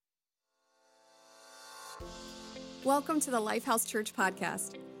Welcome to the Lifehouse Church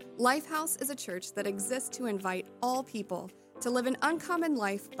podcast. Lifehouse is a church that exists to invite all people to live an uncommon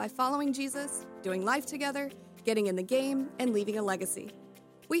life by following Jesus, doing life together, getting in the game, and leaving a legacy.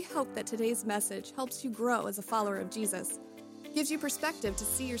 We hope that today's message helps you grow as a follower of Jesus, gives you perspective to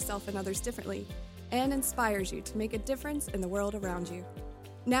see yourself and others differently, and inspires you to make a difference in the world around you.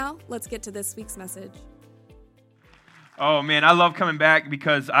 Now, let's get to this week's message. Oh man, I love coming back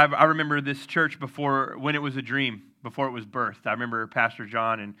because I remember this church before, when it was a dream, before it was birthed. I remember Pastor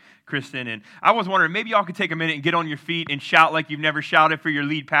John and Kristen, and I was wondering, maybe y'all could take a minute and get on your feet and shout like you've never shouted for your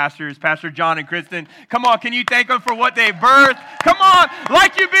lead pastors, Pastor John and Kristen. Come on, can you thank them for what they birthed? Come on,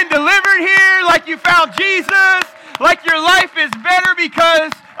 like you've been delivered here, like you found Jesus, like your life is better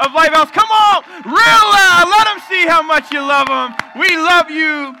because of Lifehouse. Come on, real loud, let them see how much you love them. We love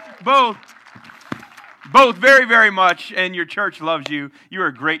you both very, very much, and your church loves you. You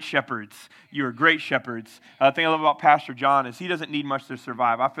are great shepherds. You are great shepherds. The thing I love about Pastor John is he doesn't need much to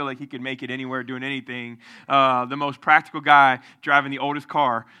survive. I feel like he could make it anywhere, doing anything. The most practical guy driving the oldest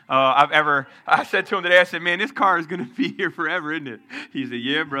car I said to him today, I said, man, this car is going to be here forever, isn't it? He said,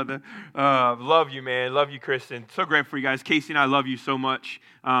 yeah, brother. Love you, man. Love you, Kristen. So grateful for you guys. Casey and I love you so much,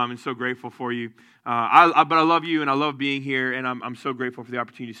 and so grateful for you. But I love you, and I love being here, and I'm so grateful for the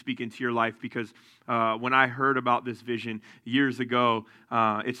opportunity to speak into your life because when I heard about this vision years ago,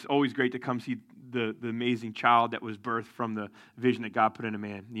 it's always great to come see the amazing child that was birthed from the vision that God put in a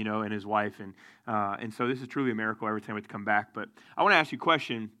man, you know, and his wife, and so this is truly a miracle every time we come back. But I want to ask you a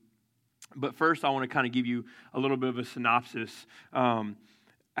question, but first I want to kind of give you a little bit of a synopsis. I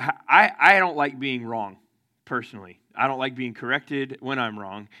don't like being wrong. Personally, I don't like being corrected when I'm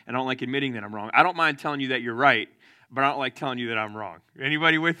wrong, and I don't like admitting that I'm wrong. I don't mind telling you that you're right, but I don't like telling you that I'm wrong.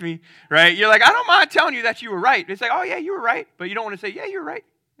 Anybody with me? Right? You're like, I don't mind telling you that you were right. It's like, oh yeah, you were right, but you don't want to say, yeah, you're right.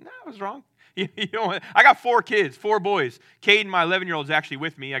 No, I was wrong. You don't I got 4 kids, 4 boys. Caden, my 11-year-old, is actually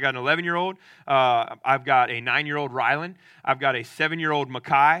with me. I got an 11-year-old. I've got a 9-year-old Rylan. I've got a 7-year-old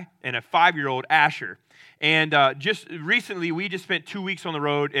Makai and a 5-year-old Asher. And just recently, we just spent 2 weeks on the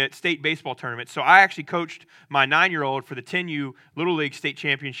road at state baseball tournaments. So I actually coached my 9-year-old for the 10U Little League state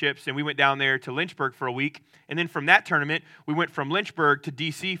championships, and we went down there to Lynchburg for a week. And then from that tournament, we went from Lynchburg to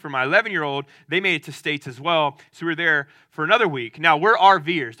D.C. for my 11-year-old. They made it to states as well, so we were there for another week. Now, we're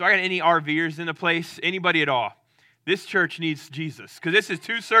RVers. Do I got any RVers in the place? Anybody at all? This church needs Jesus, because this is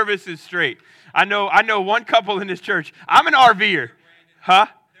 2 services straight. I know one couple in this church. I'm an RVer. Huh?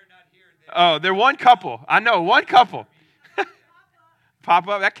 Oh, they're one couple. I know, one couple. Pop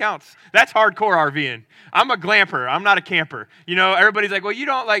up, that counts. That's hardcore RVing. I'm a glamper. I'm not a camper. You know, everybody's like, well, you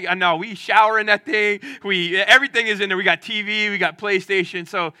don't like, no, we shower in that thing. Everything is in there. We got TV, we got PlayStation.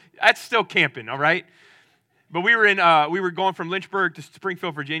 So that's still camping, all right? But we were going from Lynchburg to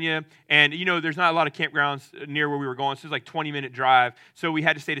Springfield, Virginia, and you know, there's not a lot of campgrounds near where we were going, so it was like a 20-minute drive. So we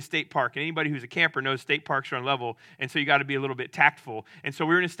had to stay to State Park, and anybody who's a camper knows state parks are on level, and so you got to be a little bit tactful. And so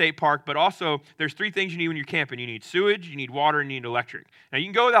we were in a state park, but also there's 3 things you need when you're camping. You need sewage, you need water, and you need electric. Now you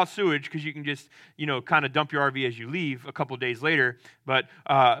can go without sewage because you can just, you know, kind of dump your RV as you leave a couple days later. But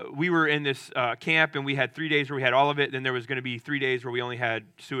we were in this camp, and we had 3 days where we had all of it. Then there was going to be 3 days where we only had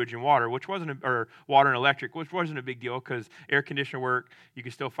sewage and water, or water and electric, which wasn't a big deal because air conditioner worked. You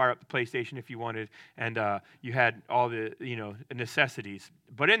could still fire up the PlayStation if you wanted, and you had all the, you know, necessities.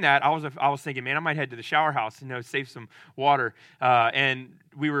 But in that, I was thinking, man, I might head to the shower house, you know, save some water. And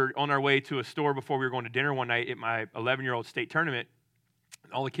we were on our way to a store before we were going to dinner one night at my 11-year-old state tournament.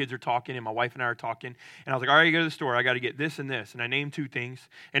 All the kids are talking, and my wife and I are talking. And I was like, all right, you go to the store. I got to get this and this. And I named 2 things.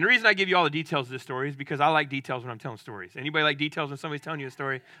 And the reason I give you all the details of this story is because I like details when I'm telling stories. Anybody like details when somebody's telling you a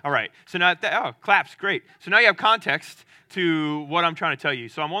story? All right. So now, claps, great. So now you have context to what I'm trying to tell you.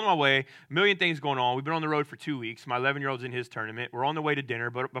 So I'm on my way, a million things going on. We've been on the road for 2 weeks. My 11-year-old's in his tournament. We're on the way to dinner.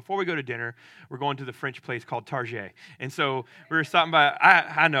 But before we go to dinner, we're going to the French place called Target. And so we were stopping by.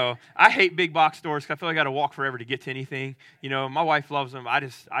 I know. I hate big box stores because I feel like I got to walk forever to get to anything. You know, my wife loves them. I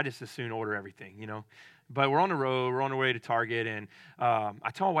just as soon order everything, you know. But we're on the road, we're on the way to Target, and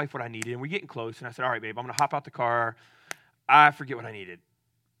I tell my wife what I needed, and we're getting close, and I said, all right, babe, I'm going to hop out the car. I forget what I needed.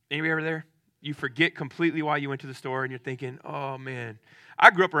 Anybody ever there? You forget completely why you went to the store, and you're thinking, oh, man. I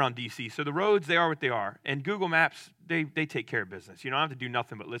grew up around D.C., so the roads, they are what they are. And Google Maps, they take care of business. You know, I don't have to do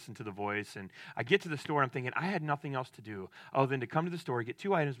nothing but listen to the voice. And I get to the store, and I'm thinking, I had nothing else to do other than to come to the store, get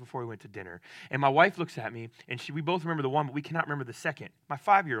 2 items before we went to dinner. And my wife looks at me, and we both remember the one, but we cannot remember the second. My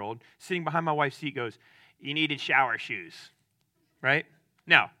 5-year-old, sitting behind my wife's seat, goes, you needed shower shoes, right?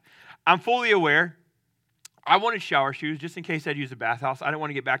 Now, I'm fully aware I wanted shower shoes just in case I'd use a bathhouse. I didn't want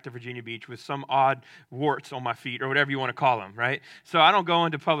to get back to Virginia Beach with some odd warts on my feet or whatever you want to call them, right? So I don't go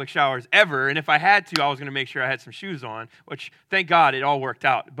into public showers ever, and if I had to, I was going to make sure I had some shoes on, which, thank God, it all worked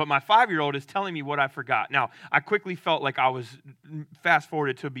out. But my 5-year-old is telling me what I forgot. Now, I quickly felt like I was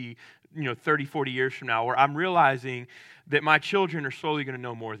fast-forwarded to be 30, 40 years from now, where I'm realizing that my children are slowly going to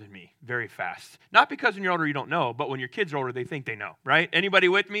know more than me very fast. Not because when you're older you don't know, but when your kids are older, they think they know, right? Anybody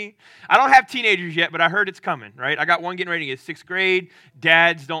with me? I don't have teenagers yet, but I heard it's coming, right? I got one getting ready to get 6th grade.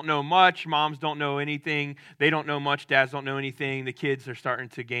 Dads don't know much. Moms don't know anything. They don't know much. Dads don't know anything. The kids are starting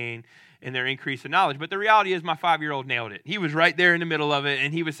to gain in their increase in knowledge. But the reality is my 5-year-old nailed it. He was right there in the middle of it,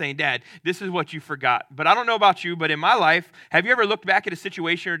 and he was saying, Dad, this is what you forgot. But I don't know about you, but in my life, have you ever looked back at a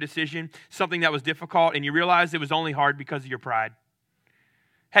situation or decision, something that was difficult, and you realized it was only hard because of your pride?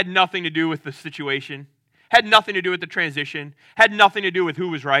 Had nothing to do with the situation, had nothing to do with the transition, had nothing to do with who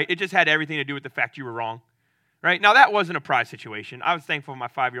was right. It just had everything to do with the fact you were wrong. Right? Now, that wasn't a pride situation. I was thankful my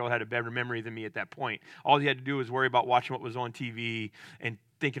 5-year-old had a better memory than me at that point. All he had to do was worry about watching what was on TV and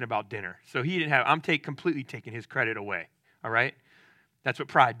thinking about dinner. So he didn't have, I'm completely taking his credit away. All right? That's what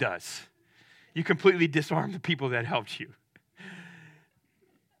pride does. You completely disarm the people that helped you.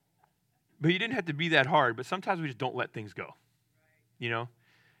 But you didn't have to be that hard, but sometimes we just don't let things go.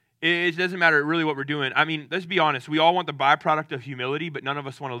 It doesn't matter really what we're doing. I mean, let's be honest. We all want the byproduct of humility, but none of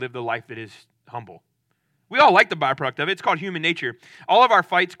us want to live the life that is humble. We all like the byproduct of it. It's called human nature. All of our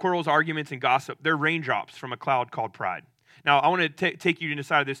fights, quarrels, arguments, and gossip, they're raindrops from a cloud called pride. Now, I want to take you to the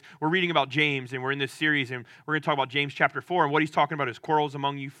side of this. We're reading about James, and we're in this series, and we're going to talk about James chapter 4, and what he's talking about is quarrels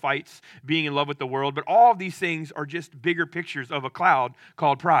among you, fights, being in love with the world. But all of these things are just bigger pictures of a cloud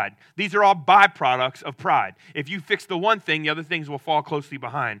called pride. These are all byproducts of pride. If you fix the one thing, the other things will fall closely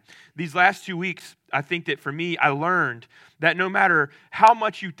behind. These last 2 weeks, I think that for me, I learned that no matter how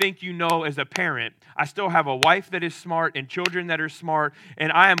much you think you know as a parent, I still have a wife that is smart and children that are smart,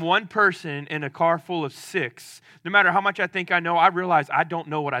 and I am one person in a car full of 6. No matter how much I think I know, I realize I don't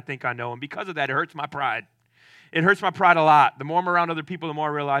know what I think I know, and because of that, it hurts my pride. It hurts my pride a lot. The more I'm around other people, the more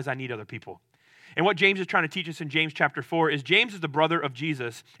I realize I need other people. And what James is trying to teach us in James chapter 4 is James is the brother of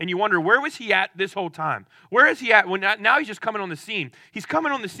Jesus. And you wonder, where was he at this whole time? Where is he at? Now he's just coming on the scene. He's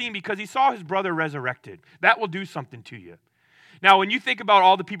coming on the scene because he saw his brother resurrected. That will do something to you. Now, when you think about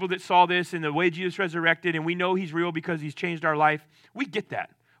all the people that saw this and the way Jesus resurrected, and we know he's real because he's changed our life, we get that.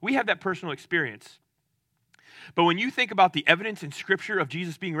 We have that personal experience. But when you think about the evidence in Scripture of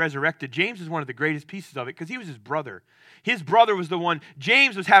Jesus being resurrected, James is one of the greatest pieces of it because he was his brother. His brother was the one.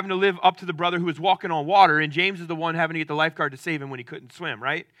 James was having to live up to the brother who was walking on water, and James is the one having to get the lifeguard to save him when he couldn't swim,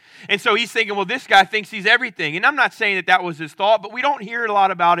 right? And so he's thinking, well, this guy thinks he's everything. And I'm not saying that that was his thought, but we don't hear a lot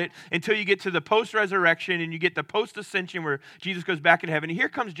about it until you get to the post-resurrection and you get the post-ascension where Jesus goes back in heaven. And here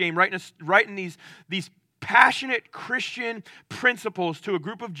comes James writing these passionate Christian principles to a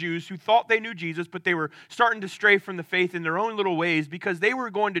group of Jews who thought they knew Jesus, but they were starting to stray from the faith in their own little ways because they were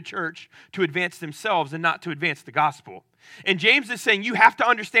going to church to advance themselves and not to advance the gospel. And James is saying, you have to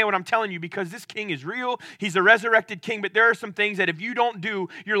understand what I'm telling you because this king is real. He's a resurrected king, but there are some things that if you don't do,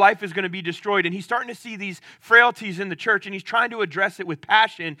 your life is going to be destroyed. And he's starting to see these frailties in the church, and he's trying to address it with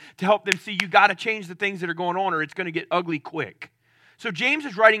passion to help them see you got to change the things that are going on or it's going to get ugly quick. So James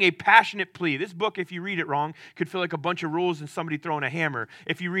is writing a passionate plea. This book, if you read it wrong, could feel like a bunch of rules and somebody throwing a hammer.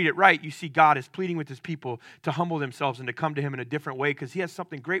 If you read it right, you see God is pleading with his people to humble themselves and to come to him in a different way because he has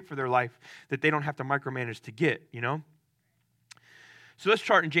something great for their life that they don't have to micromanage to get, So let's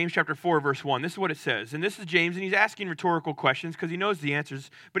start in James chapter 4, verse 1. This is what it says. And this is James, and he's asking rhetorical questions because he knows the answers.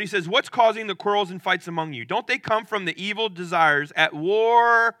 But he says, what's causing the quarrels and fights among you? Don't they come from the evil desires at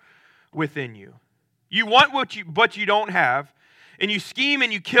war within you? You want what you don't have, and you scheme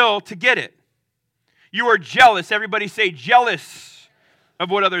and you kill to get it. You are jealous. Everybody say jealous of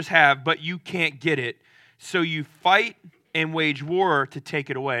what others have, but you can't get it. So you fight and wage war to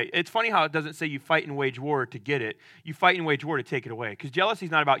take it away. It's funny how it doesn't say you fight and wage war to get it. You fight and wage war to take it away. Because jealousy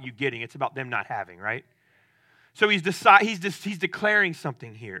is not about you getting. It's about them not having, right? So he's declaring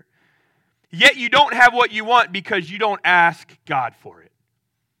something here. Yet you don't have what you want because you don't ask God for it.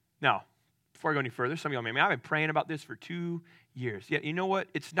 Now, before I go any further, some of y'all may, I've been praying about this for 2 years. Yet, you know what?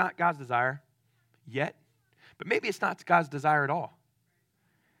 It's not God's desire yet, but maybe it's not God's desire at all.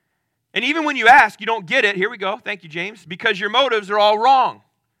 And even when you ask, you don't get it. Here we go. Thank you, James. Because your motives are all wrong.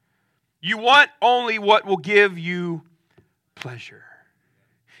 You want only what will give you pleasure.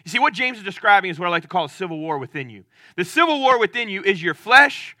 You see, what James is describing is what I like to call a civil war within you. The civil war within you is your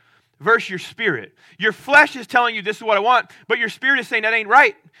flesh versus your spirit. Your flesh is telling you this is what I want, but your spirit is saying that ain't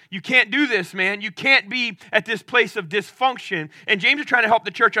right. You can't do this, man. You can't be at this place of dysfunction. And James is trying to help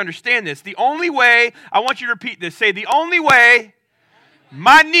the church understand this. The only way, I want you to repeat this, say, the only way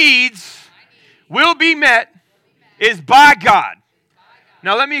my needs will be met is by God.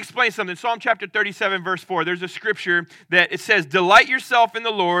 Now let me explain something. Psalm chapter 37, verse 4, there's a scripture that it says, delight yourself in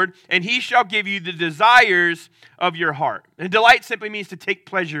the Lord, and he shall give you the desires of your heart. And delight simply means to take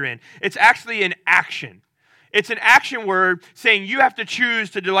pleasure in. It's actually an action. It's an action word saying you have to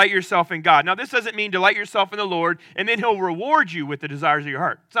choose to delight yourself in God. Now this doesn't mean delight yourself in the Lord, and then he'll reward you with the desires of your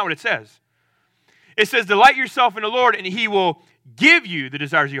heart. That's not what it says. It says delight yourself in the Lord, and he will give you the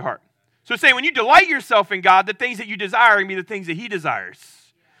desires of your heart. So it's saying when you delight yourself in God, the things that you desire are going to be the things that he desires.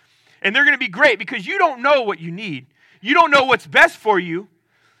 And they're going to be great because you don't know what you need. You don't know what's best for you.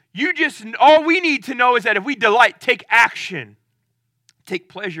 All we need to know is that if we delight, take action, take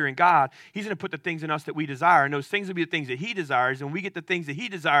pleasure in God, he's going to put the things in us that we desire. And those things will be the things that he desires. And we get the things that he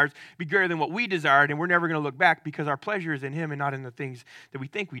desires be greater than what we desired. And we're never going to look back because our pleasure is in him and not in the things that we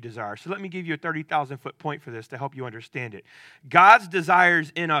think we desire. So let me give you a 30,000-foot point for this to help you understand it. God's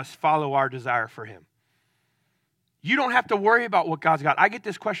desires in us follow our desire for him. You don't have to worry about what God's got. I get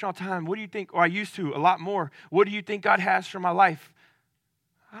this question all the time. What do you think? Or I used to a lot more. What do you think God has for my life?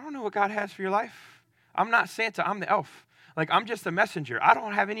 I don't know what God has for your life. I'm not Santa. I'm the elf. Like, I'm just a messenger. I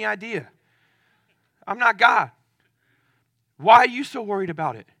don't have any idea. I'm not God. Why are you so worried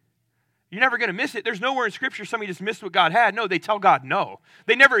about it? You're never going to miss it. There's nowhere in Scripture somebody just missed what God had. No, they tell God no.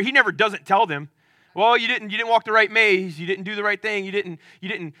 He never doesn't tell them. Well, you didn't walk the right maze. You didn't do the right thing. You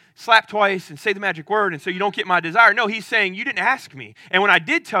didn't slap twice and say the magic word, and so you don't get my desire. No, he's saying you didn't ask me. And when I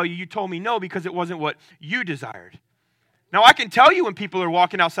did tell you, you told me no because it wasn't what you desired. Now, I can tell you when people are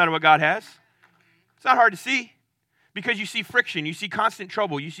walking outside of what God has. It's not hard to see because you see friction. You see constant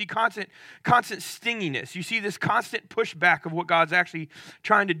trouble. You see constant stinginess. You see this constant pushback of what God's actually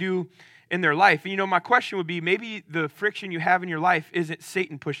trying to do in their life. And my question would be, maybe the friction you have in your life isn't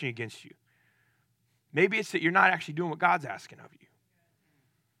Satan pushing against you. Maybe it's that you're not actually doing what God's asking of you.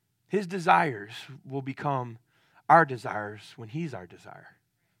 His desires will become our desires when he's our desire.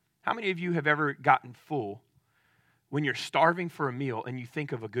 How many of you have ever gotten full when you're starving for a meal and you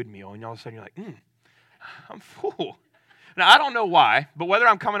think of a good meal and all of a sudden you're like, I'm full. Now, I don't know why, but whether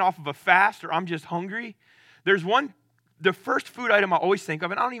I'm coming off of a fast or I'm just hungry, the first food item I always think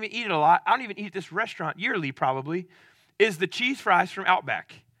of, and I don't even eat it a lot, I don't even eat at this restaurant yearly probably, is the cheese fries from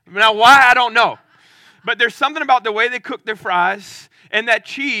Outback. Now, why? I don't know. But there's something about the way they cook their fries, and that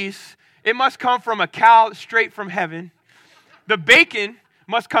cheese, it must come from a cow straight from heaven. The bacon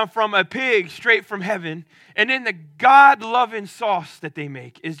must come from a pig straight from heaven. And then the God-loving sauce that they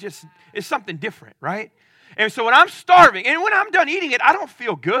make is something different, right? And so when I'm starving, and when I'm done eating it, I don't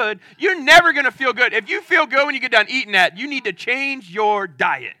feel good. You're never going to feel good. If you feel good when you get done eating that, you need to change your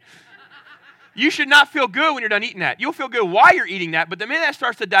diet. You should not feel good when you're done eating that. You'll feel good while you're eating that, but the minute that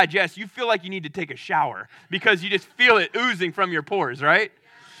starts to digest, you feel like you need to take a shower because you just feel it oozing from your pores, right?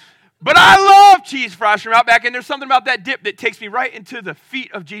 But I love cheese fries from Outback, and there's something about that dip that takes me right into the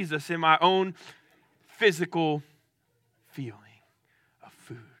feet of Jesus in my own physical feeling of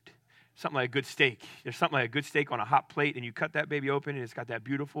food. Something like a good steak. There's something like a good steak on a hot plate, and you cut that baby open, and it's got that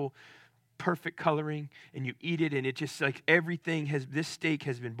beautiful perfect coloring, and you eat it, and it just like this steak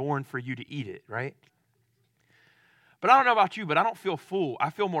has been born for you to eat it, right? But I don't know about you, but I don't feel full. I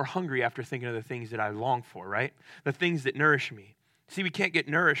feel more hungry after thinking of the things that I long for, right? The things that nourish me. See, we can't get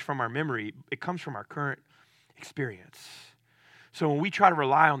nourished from our memory. It comes from our current experience. So when we try to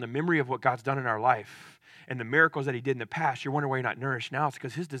rely on the memory of what God's done in our life and the miracles that he did in the past, you're wondering why you're not nourished now. It's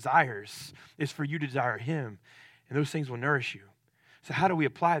because his desires is for you to desire him, and those things will nourish you. So how do we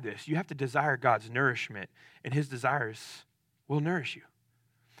apply this? You have to desire God's nourishment, and his desires will nourish you.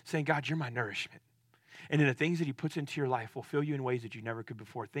 Saying, God, you're my nourishment. And then the things that he puts into your life will fill you in ways that you never could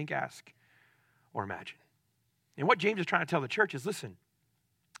before think, ask, or imagine. And what James is trying to tell the church is, listen,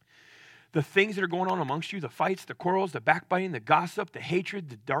 the things that are going on amongst you, the fights, the quarrels, the backbiting, the gossip, the hatred,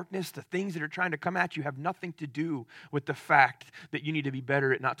 the darkness, the things that are trying to come at you have nothing to do with the fact that you need to be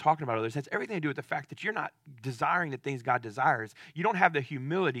better at not talking about others. That's everything to do with the fact that you're not desiring the things God desires. You don't have the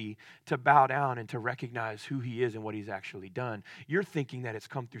humility to bow down and to recognize who he is and what he's actually done. You're thinking that it's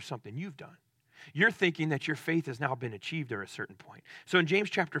come through something you've done. You're thinking that your faith has now been achieved at a certain point. So in James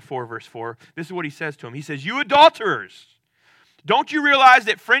chapter 4, verse 4, this is what he says to him. He says, you adulterers, don't you realize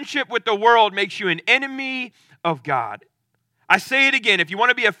that friendship with the world makes you an enemy of God? I say it again, if you want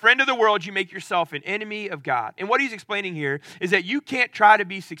to be a friend of the world, you make yourself an enemy of God. And what he's explaining here is that you can't try to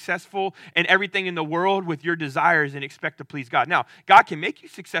be successful in everything in the world with your desires and expect to please God. Now, God can make you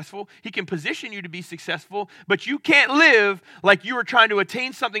successful. He can position you to be successful, but you can't live like you are trying to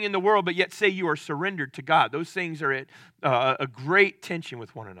attain something in the world, but yet say you are surrendered to God. Those things are at a great tension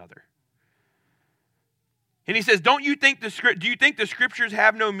with one another. And he says, do you think the scriptures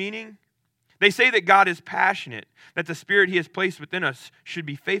have no meaning? They say that God is passionate, that the Spirit he has placed within us should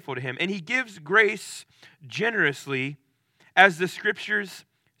be faithful to him. And he gives grace generously, as the scriptures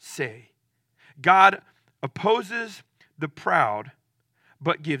say. God opposes the proud,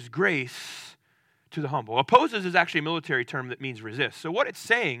 but gives grace to the humble. Opposes is actually a military term that means resist. So what it's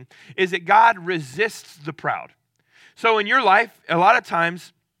saying is that God resists the proud. So in your life, a lot of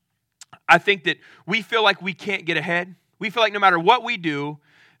times, I think that we feel like we can't get ahead. We feel like no matter what we do,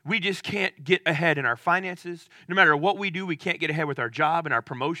 we just can't get ahead in our finances. No matter what we do, we can't get ahead with our job and our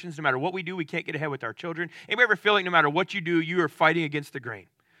promotions. No matter what we do, we can't get ahead with our children. Anybody ever feel like no matter what you do, you are fighting against the grain?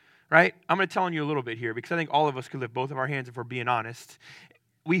 Right? I'm going to tell you a little bit here because I think all of us could lift both of our hands if we're being honest.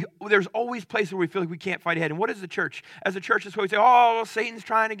 There's always places where we feel like we can't fight ahead. And what is the church? As a church, that's why we say, oh, Satan's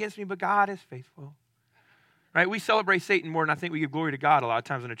trying against me, but God is faithful. Right? We celebrate Satan more than I think we give glory to God a lot of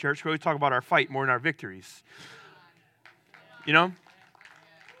times in the church. We always talk about our fight more than our victories. You know?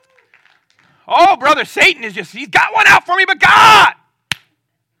 Oh, brother, Satan he's got one out for me, but God.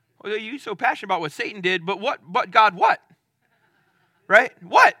 Well, you're so passionate about what Satan did, but God what? Right?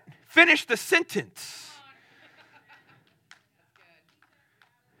 What? Finish the sentence.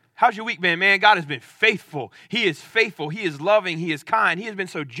 How's your week been, man? God has been faithful. He is faithful. He is loving. He is kind. He has been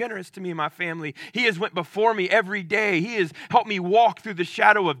so generous to me and my family. He has went before me every day. He has helped me walk through the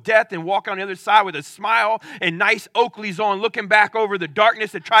shadow of death and walk on the other side with a smile and nice Oakleys on, looking back over the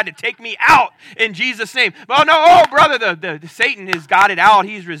darkness that tried to take me out in Jesus' name. Oh, brother, the Satan has got it out.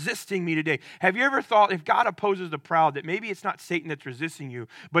 He's resisting me today. Have you ever thought if God opposes the proud that maybe it's not Satan that's resisting you,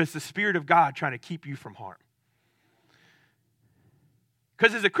 but it's the Spirit of God trying to keep you from harm?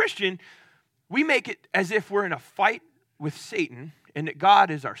 Because as a Christian, we make it as if we're in a fight with Satan and that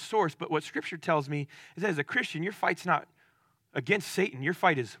God is our source. But what Scripture tells me is that as a Christian, your fight's not against Satan. Your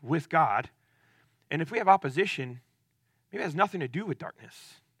fight is with God. And if we have opposition, maybe it has nothing to do with darkness,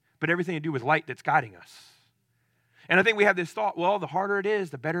 but everything to do with light that's guiding us. And I think we have this thought, well, the harder it is,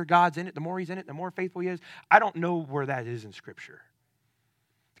 the better God's in it, the more he's in it, the more faithful he is. I don't know where that is in Scripture.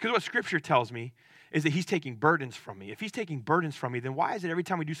 Because what Scripture tells me is that he's taking burdens from me. If he's taking burdens from me, then why is it every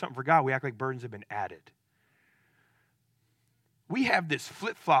time we do something for God, we act like burdens have been added? We have this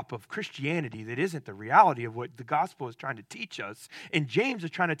flip-flop of Christianity that isn't the reality of what the gospel is trying to teach us. And James is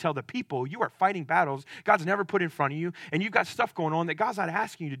trying to tell the people, you are fighting battles God's never put in front of you, and you've got stuff going on that God's not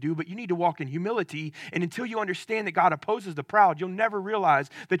asking you to do, but you need to walk in humility. And until you understand that God opposes the proud, you'll never realize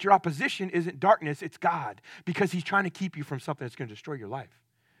that your opposition isn't darkness, it's God, because he's trying to keep you from something that's going to destroy your life.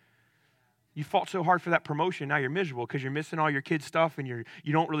 You fought so hard for that promotion, now you're miserable because you're missing all your kids' stuff and you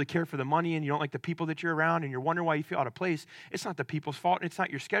don't really care for the money and you don't like the people that you're around and you're wondering why you feel out of place. It's not the people's fault and it's not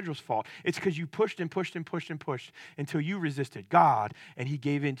your schedule's fault. It's because you pushed and pushed and pushed and pushed until you resisted God and he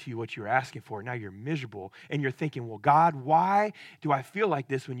gave in to you what you were asking for. Now you're miserable and you're thinking, well, God, why do I feel like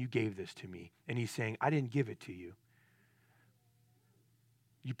this when you gave this to me? And he's saying, I didn't give it to you.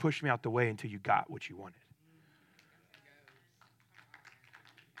 You pushed me out the way until you got what you wanted.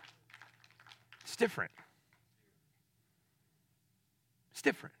 It's different. It's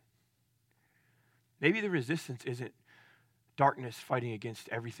different. Maybe the resistance isn't darkness fighting against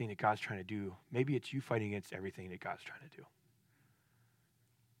everything that God's trying to do. Maybe it's you fighting against everything that God's trying to do.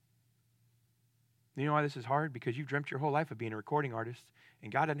 You know why this is hard? Because you've dreamt your whole life of being a recording artist,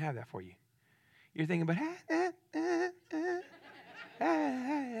 and God doesn't have that for you. You're thinking, but it's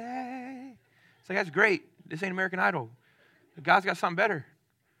like, that's great. This ain't American Idol. God's got something better.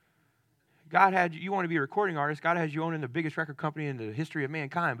 God had you want to be a recording artist. God has you owning the biggest record company in the history of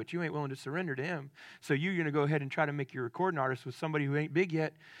mankind, but you ain't willing to surrender to him. So you're going to go ahead and try to make your recording artist with somebody who ain't big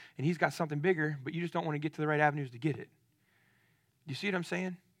yet, and he's got something bigger, but you just don't want to get to the right avenues to get it. You see what I'm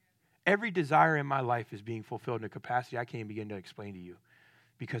saying? Every desire in my life is being fulfilled in a capacity I can't begin to explain to you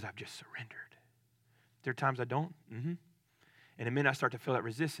because I've just surrendered. There are times I don't. And the minute I start to feel that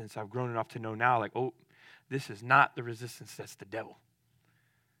resistance, I've grown enough to know now, like, oh, this is not the resistance, that's the devil.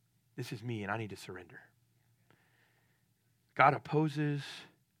 This is me, and I need to surrender. God opposes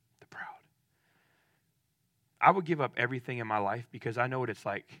the proud. I would give up everything in my life because I know what it's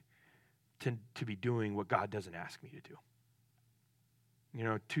like to be doing what God doesn't ask me to do. You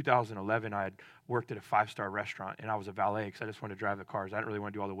know, 2011, I had worked at a 5-star restaurant, and I was a valet because I just wanted to drive the cars. I didn't really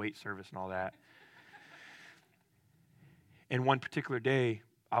want to do all the wait service and all that. And one particular day,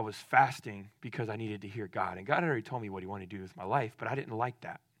 I was fasting because I needed to hear God. And God had already told me what he wanted to do with my life, but I didn't like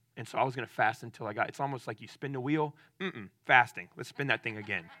that. And so I was going to fast until it's almost like you spin the wheel. Fasting. Let's spin that thing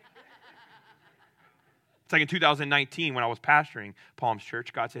again. It's like in 2019 when I was pastoring Palms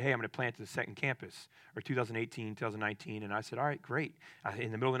Church, God said, hey, I'm going to plant the second campus. Or 2018, 2019. And I said, all right, great.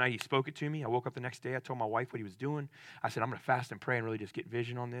 In the middle of the night, he spoke it to me. I woke up the next day. I told my wife what he was doing. I said, I'm going to fast and pray and really just get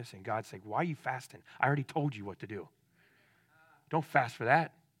vision on this. And God said, why are you fasting? I already told you what to do. Don't fast for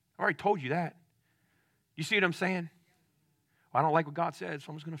that. I already told you that. You see what I'm saying? Well, I don't like what God said, so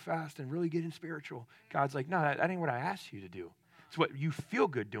I'm just going to fast and really get in spiritual. God's like, no, that ain't what I asked you to do. It's what you feel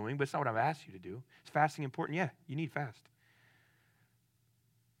good doing, but it's not what I've asked you to do. Is fasting important? Yeah, you need fast.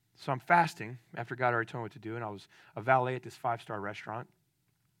 So I'm fasting after God already told me what to do, and I was a valet at this 5-star restaurant.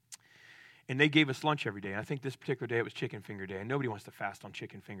 And they gave us lunch every day. And I think this particular day it was Chicken Finger Day. And nobody wants to fast on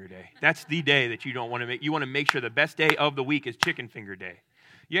Chicken Finger Day. That's the day that you don't want to make. You want to make sure the best day of the week is Chicken Finger Day.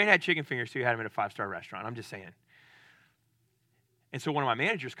 You ain't had chicken fingers till you had them at a 5-star restaurant. I'm just saying. And so one of my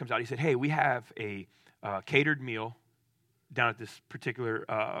managers comes out. He said, hey, we have a catered meal down at this particular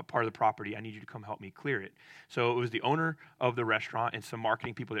part of the property. I need you to come help me clear it. So it was the owner of the restaurant and some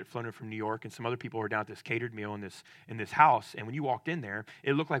marketing people that had flown in from New York, and some other people were down at this catered meal in this house. And when you walked in there,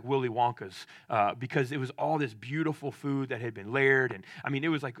 it looked like Willy Wonka's because it was all this beautiful food that had been layered. And I mean, it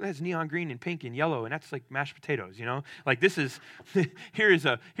was like, that's neon green and pink and yellow, and that's like mashed potatoes, you know? Like this is, here is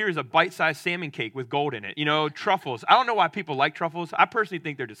a bite-sized salmon cake with gold in it, you know, truffles. I don't know why people like truffles. I personally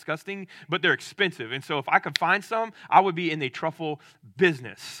think they're disgusting, but they're expensive. And so if I could find some, I would be in the truffle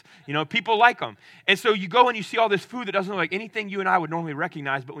business. You know, people like them. And so you go and you see all this food that doesn't look like anything you and I would normally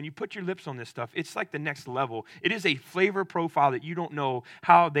recognize, but when you put your lips on this stuff, it's like the next level. It is a flavor profile that you don't know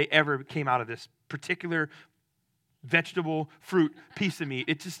how they ever came out of this particular vegetable, fruit, piece of meat.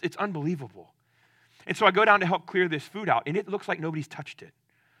 It's unbelievable. And so I go down to help clear this food out, and it looks like nobody's touched it.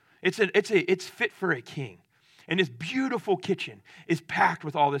 It's fit for a king. And this beautiful kitchen is packed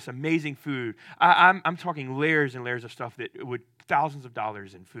with all this amazing food. I'm talking layers and layers of stuff that would thousands of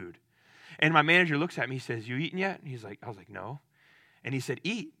dollars in food. And my manager looks at me, he says, you eaten yet? And I was like, no. And he said,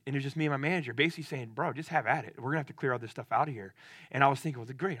 eat. And it was just me and my manager basically saying, bro, just have at it. We're going to have to clear all this stuff out of here. And I was thinking,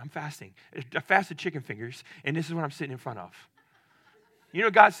 well, great, I'm fasting. I fasted chicken fingers, and this is what I'm sitting in front of. You know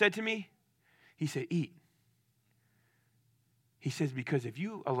what God said to me? He said, eat. He says, because if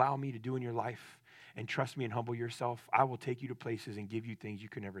you allow me to do in your life and trust me and humble yourself, I will take you to places and give you things you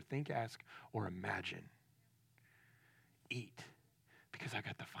could never think, ask, or imagine. Eat, because I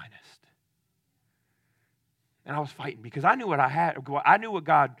got the finest. And I was fighting because I knew what I had. I knew what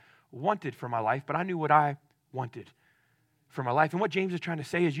God wanted for my life, but I knew what I wanted for my life. And what James is trying to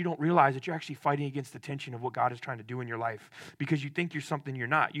say is you don't realize that you're actually fighting against the tension of what God is trying to do in your life because you think you're something you're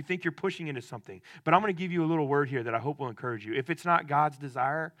not. You think you're pushing into something. But I'm going to give you a little word here that I hope will encourage you. If it's not God's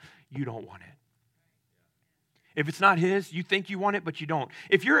desire, you don't want it. If it's not his, you think you want it, but you don't.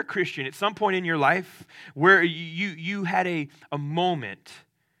 If you're a Christian at some point in your life where you had a moment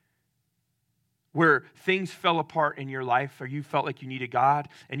where things fell apart in your life or you felt like you needed God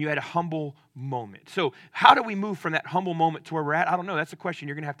and you had a humble moment. So how do we move from that humble moment to where we're at? I don't know. That's a question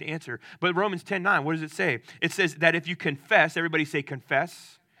you're going to have to answer. But Romans 10:9, what does it say? It says that if you confess, everybody say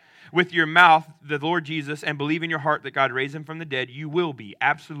confess, with your mouth the Lord Jesus and believe in your heart that God raised him from the dead, you will be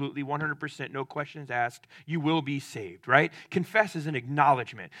absolutely 100%, no questions asked, you will be saved, right? Confess is an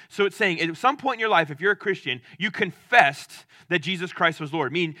acknowledgement. So it's saying at some point in your life, if you're a Christian, you confessed that Jesus Christ was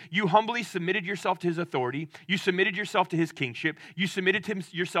Lord. Meaning you humbly submitted yourself to his authority. You submitted yourself to his kingship. You submitted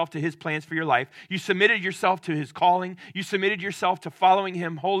yourself to his plans for your life. You submitted yourself to his calling. You submitted yourself to following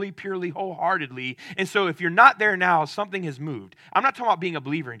him wholly, purely, wholeheartedly. And so if you're not there now, something has moved. I'm not talking about being a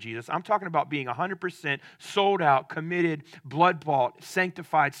believer in Jesus. I'm talking about being 100% sold out, committed, blood-bought,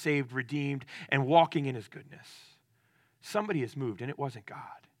 sanctified, saved, redeemed, and walking in his goodness. Somebody has moved, and it wasn't God.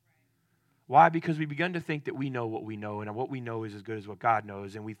 Why? Because we begun to think that we know what we know, and what we know is as good as what God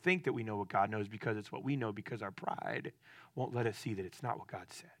knows, and we think that we know what God knows because it's what we know, because our pride won't let us see that it's not what God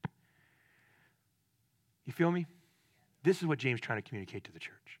said. You feel me? This is what James is trying to communicate to the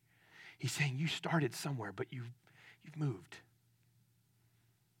church. He's saying you started somewhere, but you've moved.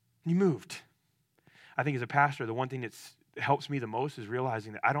 You moved. I think as a pastor, the one thing that helps me the most is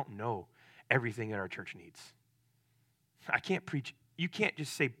realizing that I don't know everything that our church needs. I can't preach. You can't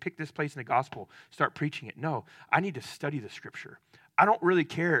just say, pick this place in the gospel, start preaching it. No, I need to study the scripture. I don't really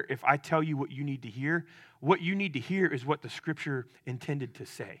care if I tell you what you need to hear. What you need to hear is what the scripture intended to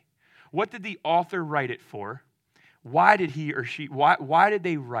say. What did the author write it for? Why did he or she, why did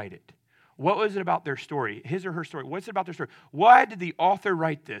they write it? What was it about their story, his or her story? What's it about their story? Why did the author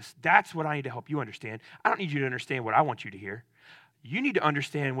write this? That's what I need to help you understand. I don't need you to understand what I want you to hear. You need to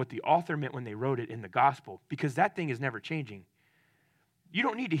understand what the author meant when they wrote it in the gospel, because that thing is never changing. You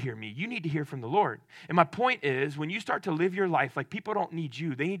don't need to hear me. You need to hear from the Lord. And my point is, when you start to live your life like people don't need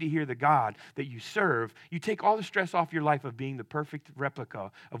you, they need to hear the God that you serve, you take all the stress off your life of being the perfect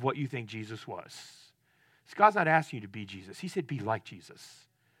replica of what you think Jesus was. So God's not asking you to be Jesus. He said, be like Jesus.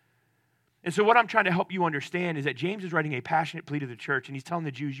 And so what I'm trying to help you understand is that James is writing a passionate plea to the church, and he's telling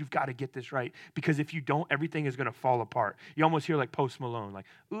the Jews, you've got to get this right, because if you don't, everything is going to fall apart. You almost hear like Post Malone, like,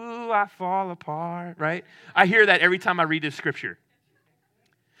 ooh, I fall apart, right? I hear that every time I read this scripture.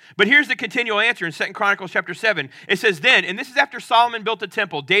 But here's the continual answer in 2 Chronicles chapter 7. It says then, and this is after Solomon built a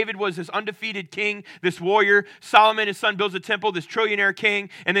temple. David was this undefeated king, this warrior. Solomon, his son, builds a temple, this trillionaire king.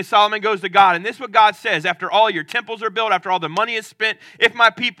 And then Solomon goes to God. And this is what God says. After all your temples are built, after all the money is spent, if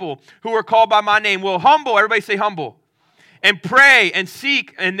my people who are called by my name will humble, everybody say humble, and pray and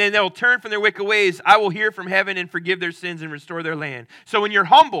seek, and then they'll turn from their wicked ways, I will hear from heaven and forgive their sins and restore their land. So when you're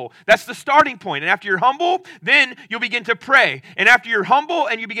humble, that's the starting point. And after you're humble, then you'll begin to pray. And after you're humble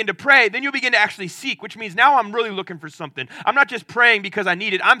and you begin to pray, then you'll begin to actually seek, which means now I'm really looking for something. I'm not just praying because I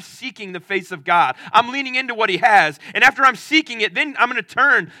need it. I'm seeking the face of God. I'm leaning into what He has. And after I'm seeking it, then I'm going to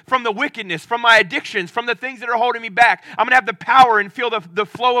turn from the wickedness, from my addictions, from the things that are holding me back. I'm going to have the power and feel the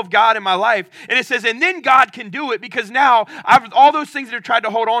flow of God in my life. And it says, and then God can do it, because now all those things that have tried to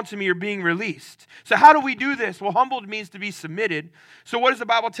hold on to me are being released. So how do we do this? Well, humbled means to be submitted. So what is the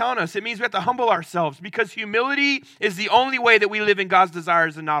Bible telling us? It means we have to humble ourselves, because humility is the only way that we live in God's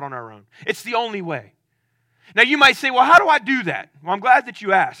desires and not on our own. It's the only way. Now you might say, well, how do I do that? Well, I'm glad that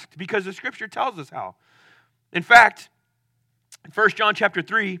you asked, because the scripture tells us how. In fact, in 1 John chapter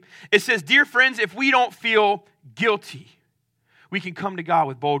 3, it says, dear friends, if we don't feel guilty, we can come to God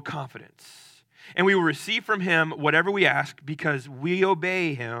with bold confidence. And we will receive from Him whatever we ask, because we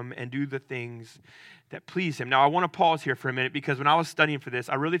obey Him and do the things that please Him. Now, I want to pause here for a minute, because when I was studying for this,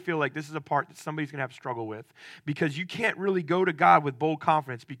 I really feel like this is a part that somebody's going to have to struggle with, because you can't really go to God with bold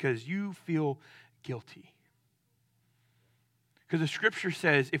confidence because you feel guilty. Because the scripture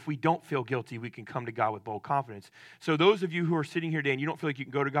says if we don't feel guilty, we can come to God with bold confidence. So those of you who are sitting here today and you don't feel like you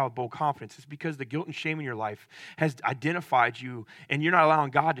can go to God with bold confidence, it's because the guilt and shame in your life has identified you, and you're not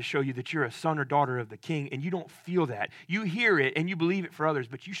allowing God to show you that you're a son or daughter of the King, and you don't feel that. You hear it and you believe it for others,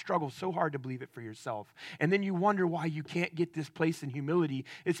 but you struggle so hard to believe it for yourself. And then you wonder why you can't get this place in humility.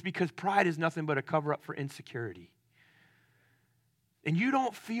 It's because pride is nothing but a cover-up for insecurity. And you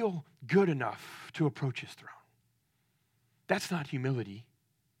don't feel good enough to approach His throne. That's not humility,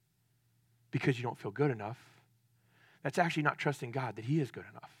 because you don't feel good enough. That's actually not trusting God that He is good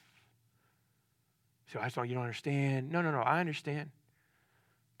enough. So I thought you don't understand. No, I understand.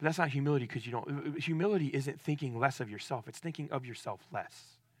 But that's not humility, because you don't. Humility isn't thinking less of yourself. It's thinking of yourself less.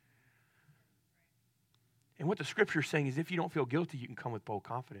 And what the scripture is saying is if you don't feel guilty, you can come with bold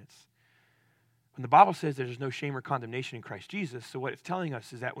confidence. When the Bible says there's no shame or condemnation in Christ Jesus, so what it's telling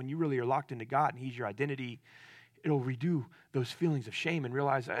us is that when you really are locked into God and He's your identity, it'll redo those feelings of shame and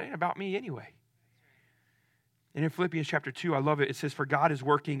realize it ain't about me anyway. And in Philippians chapter 2, I love it. It says, for God is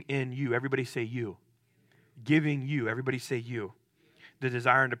working in you. Everybody say you. Giving you. Everybody say you. The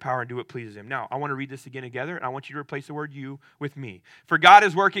desire and the power and do what pleases Him. Now, I want to read this again together, and I want you to replace the word you with me. For God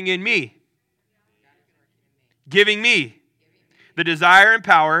is working in me. Giving me the desire and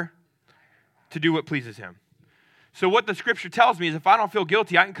power to do what pleases Him. So what the scripture tells me is if I don't feel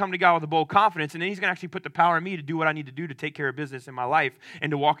guilty, I can come to God with a bold confidence, and then He's going to actually put the power in me to do what I need to do to take care of business in my life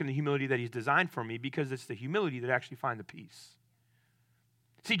and to walk in the humility that He's designed for me, because it's the humility that actually find the peace.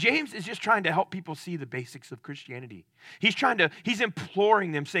 See, James is just trying to help people see the basics of Christianity. He's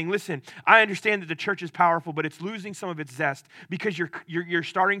imploring them, saying, listen, I understand that the church is powerful, but it's losing some of its zest because you're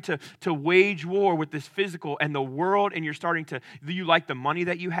starting to wage war with this physical and the world, and you like the money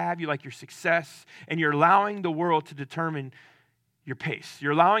that you have, you like your success, and you're allowing the world to determine your pace.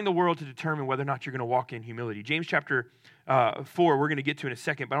 You're allowing the world to determine whether or not you're going to walk in humility. James chapter 4, we're going to get to in a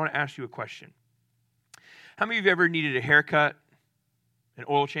second, but I want to ask you a question. How many of you ever needed a haircut, an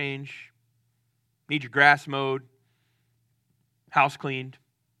oil change, need your grass mowed, house cleaned,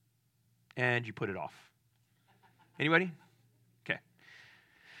 and you put it off? Anybody? Okay.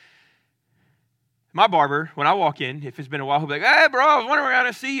 My barber, when I walk in, if it's been a while, he'll be like, hey, bro, I was wondering when I'm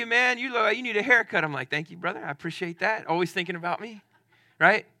going to see you, man. You look like you need a haircut. I'm like, thank you, brother. I appreciate that. Always thinking about me,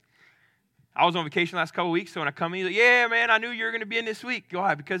 right? I was on vacation last couple of weeks, so when I come in, he's like, yeah, man, I knew you were going to be in this week.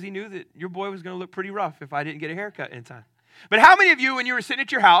 Why? Because he knew that your boy was going to look pretty rough if I didn't get a haircut in time. But how many of you, when you were sitting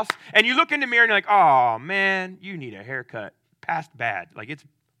at your house and you look in the mirror and you're like, oh, man, you need a haircut, past bad, like it's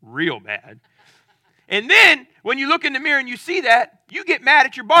real bad. And then when you look in the mirror and you see that, you get mad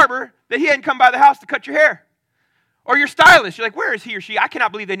at your barber that he hadn't come by the house to cut your hair. Or your stylist, you're like, where is he or she? I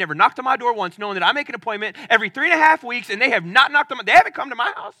cannot believe they never knocked on my door once, knowing that I make an appointment every 3.5 weeks and they have not knocked on my, they haven't come to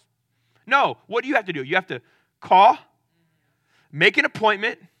my house. No, what do you have to do? You have to call, make an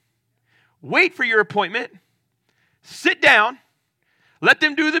appointment, wait for your appointment, sit down, let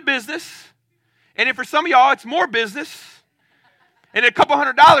them do the business. And if for some of y'all it's more business, and a couple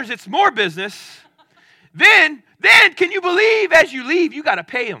 $100 it's more business, then can you believe as you leave, you got to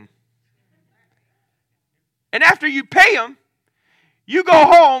pay them. And after you pay them, you go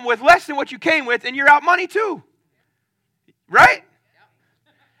home with less than what you came with, and you're out money too. Right?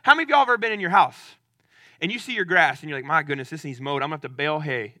 How many of y'all have ever been in your house, and you see your grass, and you're like, my goodness, this needs mowed. I'm going to have to bale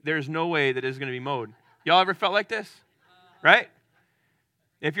hay. There's no way that it's going to be mowed. Y'all ever felt like this? Right?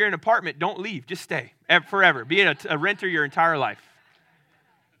 If you're in an apartment, don't leave. Just stay forever. Be a renter your entire life.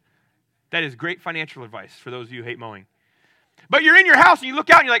 That is great financial advice for those of you who hate mowing. But you're in your house and you look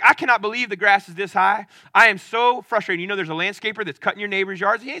out and you're like, I cannot believe the grass is this high. I am so frustrated. You know there's a landscaper that's cutting your neighbor's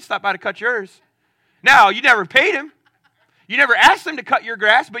yards. He ain't stopped by to cut yours. Now, you never paid him. You never asked him to cut your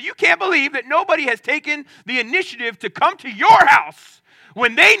grass, but you can't believe that nobody has taken the initiative to come to your house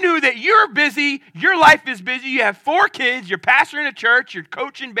when they knew that you're busy, your life is busy, you have 4 kids, you're pastoring a church, you're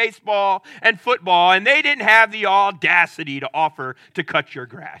coaching baseball and football, and they didn't have the audacity to offer to cut your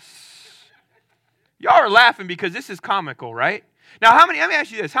grass. Y'all are laughing because this is comical, right? Now, let me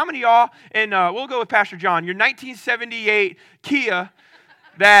ask you this. How many of y'all, and we'll go with Pastor John, your 1978 Kia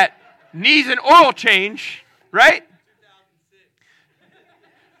that needs an oil change, right?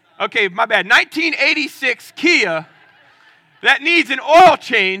 Okay, my bad. 1986 Kia that needs an oil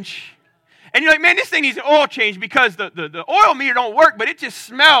change. And you're like, man, this thing needs an oil change because the oil meter don't work, but it just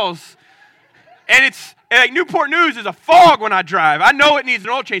smells. And it's like Newport News is a fog when I drive. I know it needs an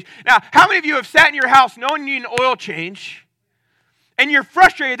oil change. Now, how many of you have sat in your house knowing you need an oil change, and you're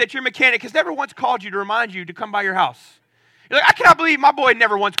frustrated that your mechanic has never once called you to remind you to come by your house? You're like, I cannot believe my boy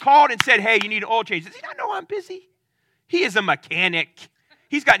never once called and said, hey, you need an oil change. Does he not know I'm busy? He is a mechanic.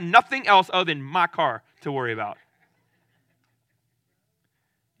 He's got nothing else other than my car to worry about.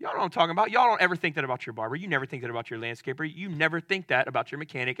 Y'all know what I'm talking about. Y'all don't ever think that about your barber. You never think that about your landscaper. You never think that about your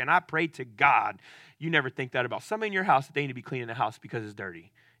mechanic. And I pray to God you never think that about somebody in your house that they need to be cleaning the house because it's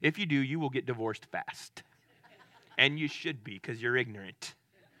dirty. If you do, you will get divorced fast. And you should be because you're ignorant.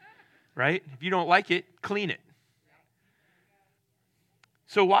 Right? If you don't like it, clean it.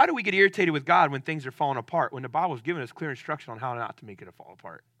 So why do we get irritated with God when things are falling apart when the Bible's given us clear instruction on how not to make it fall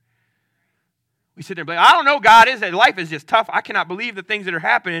apart? We sit there and be like, I don't know, God, life is just tough. I cannot believe the things that are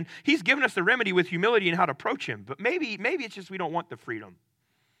happening. He's given us the remedy with humility and how to approach him. But maybe it's just we don't want the freedom.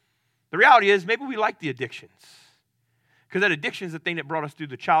 The reality is maybe we like the addictions. Because that addiction is the thing that brought us through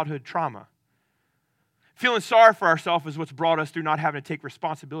the childhood trauma. Feeling sorry for ourselves is what's brought us through not having to take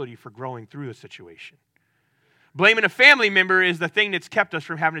responsibility for growing through a situation. Blaming a family member is the thing that's kept us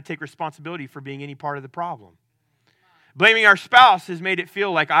from having to take responsibility for being any part of the problem. Blaming our spouse has made it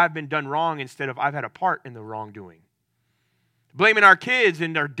feel like I've been done wrong instead of I've had a part in the wrongdoing. Blaming our kids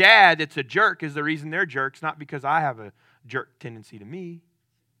and their dad that's a jerk is the reason they're jerks, not because I have a jerk tendency to me.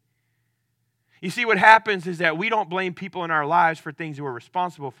 You see, what happens is that we don't blame people in our lives for things that we're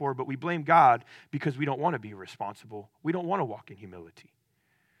responsible for, but we blame God because we don't want to be responsible. We don't want to walk in humility.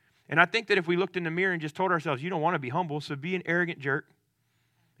 And I think that if we looked in the mirror and just told ourselves, you don't want to be humble, so be an arrogant jerk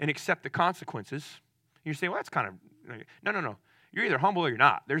and accept the consequences. You say, well, that's kind of... No. You're either humble or you're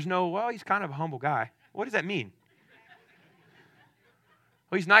not. There's no, well, he's kind of a humble guy. What does that mean?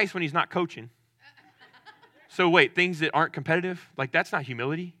 Well, he's nice when he's not coaching. So wait, things that aren't competitive? Like, that's not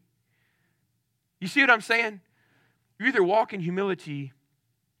humility. You see what I'm saying? You either walk in humility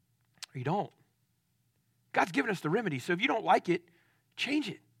or you don't. God's given us the remedy. So if you don't like it, change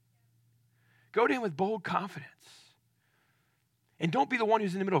it. Go to him with bold confidence. And don't be the one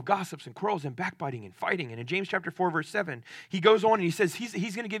who's in the middle of gossips and quarrels and backbiting and fighting. And in James chapter 4, verse 7, he goes on and he says he's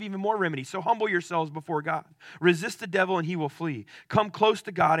going to give even more remedies. So humble yourselves before God. Resist the devil and he will flee. Come close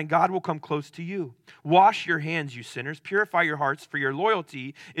to God and God will come close to you. Wash your hands, you sinners. Purify your hearts, for your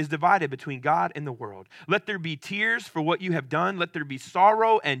loyalty is divided between God and the world. Let there be tears for what you have done. Let there be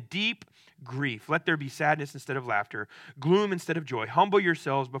sorrow and deep grief. Let there be sadness instead of laughter, gloom instead of joy. Humble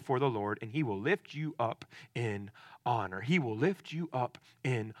yourselves before the Lord and he will lift you up in honor. He will lift you up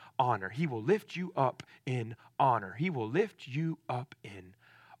in honor. He will lift you up in honor. He will lift you up in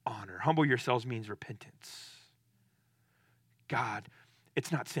honor. Humble yourselves means repentance. God,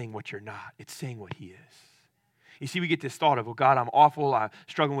 it's not saying what you're not. It's saying what he is. You see, we get this thought of, well, God, I'm awful. I'm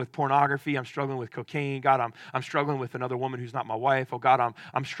struggling with pornography. I'm struggling with cocaine. God, I'm struggling with another woman who's not my wife. Oh, God,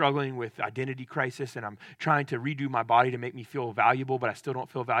 I'm struggling with identity crisis, and I'm trying to redo my body to make me feel valuable, but I still don't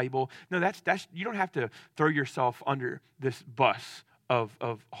feel valuable. No, that's you don't have to throw yourself under this bus of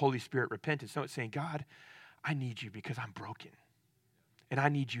Holy Spirit repentance. No, it's saying, God, I need you because I'm broken, and I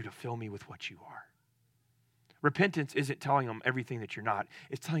need you to fill me with what you are. Repentance isn't telling him everything that you're not.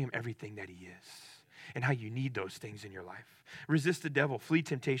 It's telling him everything that he is and how you need those things in your life. Resist the devil, flee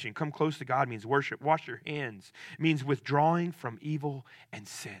temptation. Come close to God means worship. Wash your hands means withdrawing from evil and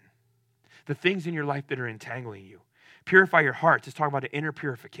sin. The things in your life that are entangling you. Purify your hearts. It's talking about an inner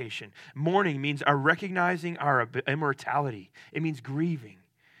purification. Mourning means recognizing our immortality. It means grieving.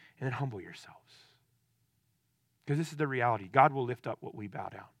 And then humble yourselves. Because this is the reality. God will lift up what we bow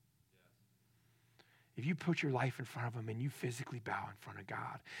down. If you put your life in front of him and you physically bow in front of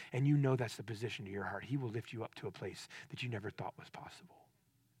God and you know that's the position of your heart, he will lift you up to a place that you never thought was possible.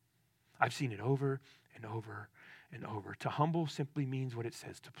 I've seen it over and over and over. To humble simply means what it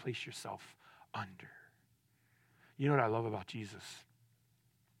says, to place yourself under. You know what I love about Jesus?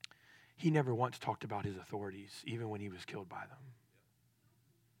 He never once talked about his authorities, even when he was killed by them.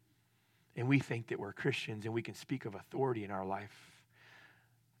 And we think that we're Christians and we can speak of authority in our life.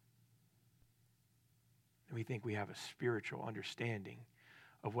 And we think we have a spiritual understanding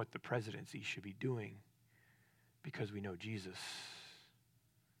of what the presidency should be doing because we know Jesus.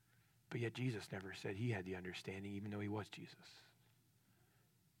 But yet Jesus never said he had the understanding, even though he was Jesus.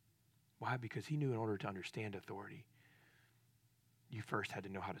 Why? Because he knew in order to understand authority, you first had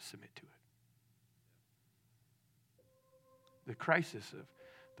to know how to submit to it. The crisis of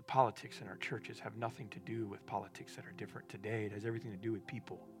the politics in our churches have nothing to do with politics that are different today. It has everything to do with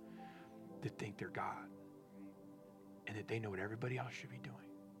people that think they're God and that they know what everybody else should be doing.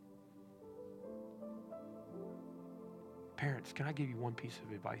 Parents, can I give you one piece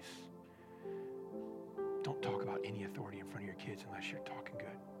of advice? Don't talk about any authority in front of your kids unless you're talking good.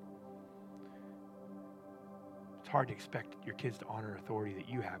 It's hard to expect your kids to honor authority that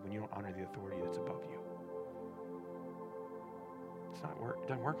you have when you don't honor the authority that's above you. It's not work. It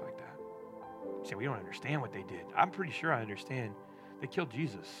doesn't work like that. You say, we don't understand what they did. I'm pretty sure I understand. They killed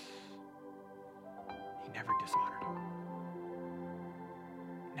Jesus. He never dishonored him.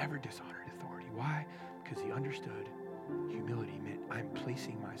 Never dishonored authority. Why? Because he understood humility meant I'm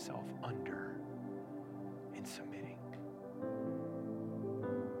placing myself under and submitting.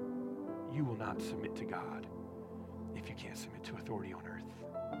 You will not submit to God if you can't submit to authority on earth.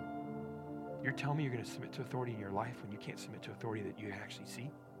 You're telling me you're going to submit to authority in your life when you can't submit to authority that you actually see?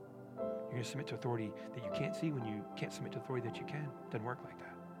 You're going to submit to authority that you can't see when you can't submit to authority that you can? It doesn't work like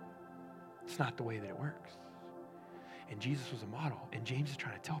that. It's not the way that it works. And Jesus was a model. And James is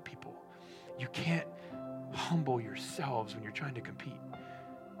trying to tell people, you can't humble yourselves when you're trying to compete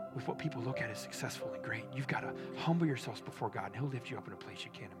with what people look at as successful and great. You've got to humble yourselves before God, and he'll lift you up in a place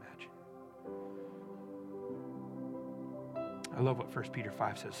you can't imagine. I love what 1 Peter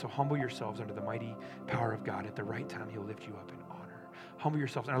 5 says. So humble yourselves under the mighty power of God. At the right time, he'll lift you up in honor. Humble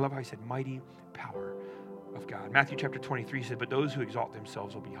yourselves. And I love how he said mighty power of God. Matthew chapter 23 said, but those who exalt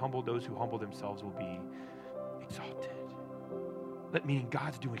themselves will be humbled. Those who humble themselves will be exalted. That meaning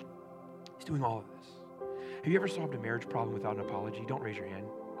God's doing all of this. Have you ever solved a marriage problem without an apology? Don't raise your hand.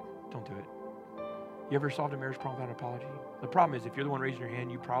 Don't do it. You ever solved a marriage problem without an apology? The problem is if you're the one raising your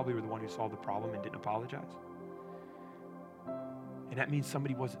hand, you probably were the one who solved the problem and didn't apologize. And that means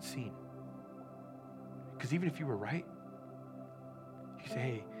somebody wasn't seen. Because even if you were right, you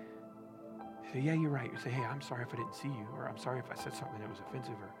say, yeah, you're right. You say, hey, I'm sorry if I didn't see you, or I'm sorry if I said something that was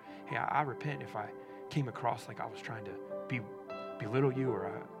offensive, or hey, I repent if I came across like I was trying to belittle you,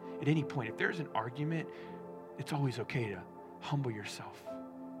 or at any point, if there's an argument, it's always okay to humble yourself.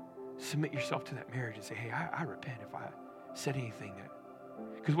 Submit yourself to that marriage and say, hey, I repent if I said anything that...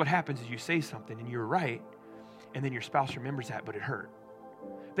 Because what happens is you say something and you're right, and then your spouse remembers that, but it hurt.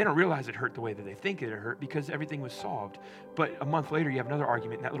 They don't realize it hurt the way that they think it hurt because everything was solved. But a month later, you have another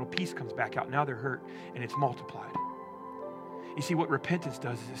argument, and that little piece comes back out. Now they're hurt, and it's multiplied. You see, what repentance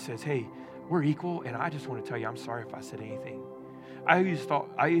does is it says, hey, we're equal, and I just want to tell you I'm sorry if I said anything. I used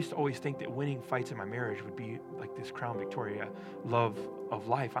to always think that winning fights in my marriage would be like this Crown Victoria love of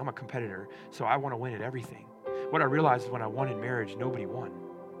life. I'm a competitor, so I want to win at everything. What I realized is when I won in marriage, nobody won.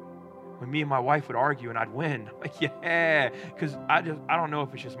 When me and my wife would argue and I'd win, I'm like, yeah, because I don't know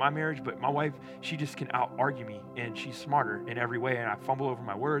if it's just my marriage, but my wife, she just can out-argue me, and she's smarter in every way, and I fumble over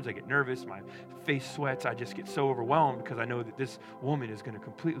my words, I get nervous, my face sweats, I just get so overwhelmed because I know that this woman is going to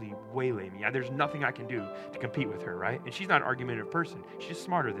completely waylay me. There's nothing I can do to compete with her, right? And she's not an argumentative person. She's just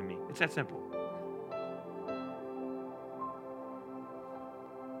smarter than me. It's that simple.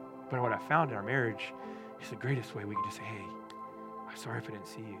 But what I found in our marriage is the greatest way we can just say, hey, I'm sorry if I didn't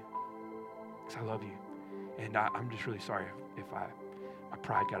see you, because I love you. And I'm just really sorry if my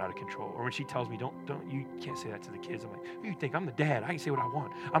pride got out of control. Or when she tells me, you can't say that to the kids. I'm like, who do you think? I'm the dad. I can say what I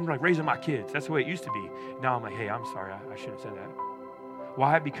want. I'm like raising my kids. That's the way it used to be. Now I'm like, hey, I'm sorry. I shouldn't have said that.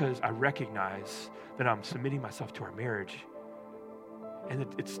 Why? Because I recognize that I'm submitting myself to our marriage, and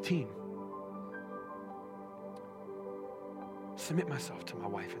it's a team. Submit myself to my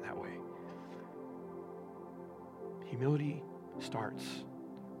wife in that way. Humility starts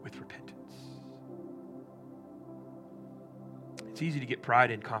with repentance. It's easy to get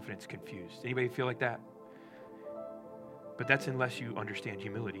pride and confidence confused. Anybody feel like that? But that's unless you understand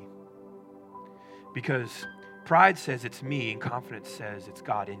humility. Because pride says it's me, and confidence says it's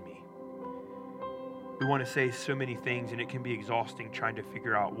God in me. We want to say so many things, and it can be exhausting trying to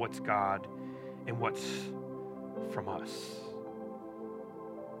figure out what's God and what's from us,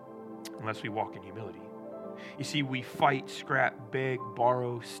 unless we walk in humility. You see, we fight, scrap, beg,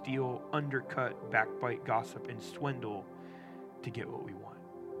 borrow, steal, undercut, backbite, gossip, and swindle to get what we want.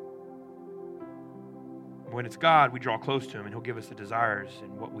 When it's God, we draw close to him, and he'll give us the desires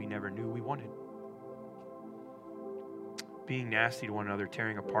and what we never knew we wanted. Being nasty to one another,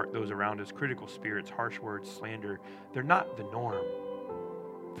 tearing apart those around us, critical spirits, harsh words, slander, they're not the norm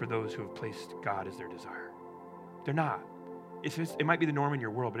for those who have placed God as their desire. They're not. It might be the norm in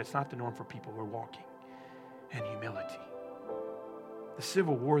your world, but it's not the norm for people who are walking in humility. The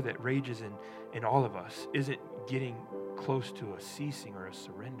civil war that rages in all of us isn't getting close to a ceasing or a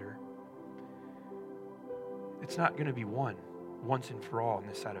surrender. It's not going to be won once and for all on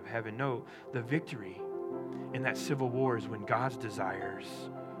this side of heaven. No, the victory in that civil war is when God's desires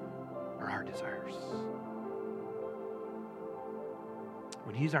are our desires.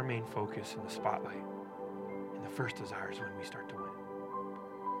 When he's our main focus in the spotlight, and the first desire is when we start to win.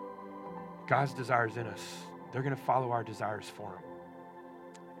 God's desires in us, they're going to follow our desires for him.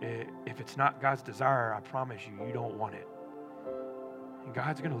 If it's not God's desire, I promise you, you don't want it. And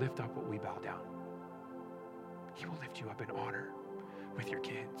God's going to lift up what we bow down. He will lift you up in honor with your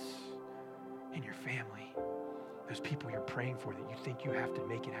kids, in your family, those people you're praying for that you think you have to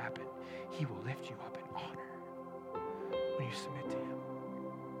make it happen. He will lift you up in honor when you submit to him.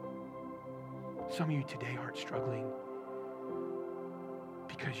 Some of you today aren't struggling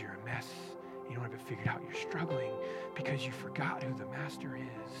because you're a mess. You don't have it figured out. You're struggling because you forgot who the master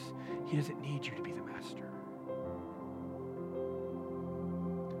is. He doesn't need you to be the master.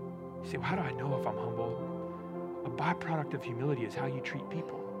 You say, well, how do I know if I'm humble? A byproduct of humility is how you treat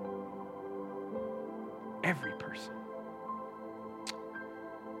people. Every person.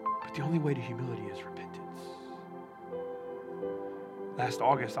 But the only way to humility is repentance. Last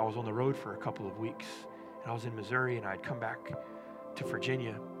August, I was on the road for a couple of weeks, and I was in Missouri, and I'd come back to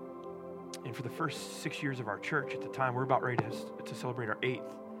Virginia. And for the first 6 years of our church at the time, we're about ready to celebrate our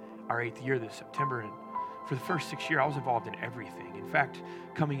eighth year this September. And for the first 6 years, I was involved in everything. In fact,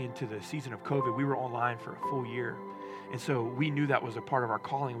 coming into the season of COVID, we were online for a full year. And so we knew that was a part of our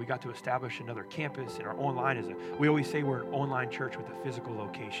calling. We got to establish another campus, and our online we always say we're an online church with a physical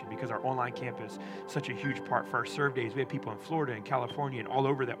location because our online campus is such a huge part for our serve days. We have people in Florida and California and all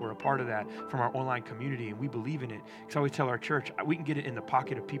over that were a part of that from our online community, and we believe in it. Because I always tell our church, we can get it in the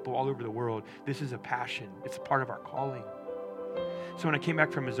pocket of people all over the world. This is a passion. It's a part of our calling. So when I came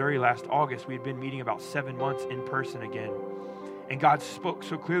back from Missouri last August, we had been meeting about 7 months in person again. And God spoke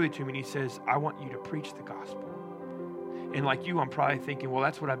so clearly to me, and he says, I want you to preach the gospel. And like you, I'm probably thinking, well,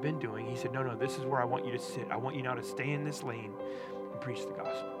 that's what I've been doing. He said, no, this is where I want you to sit. I want you now to stay in this lane and preach the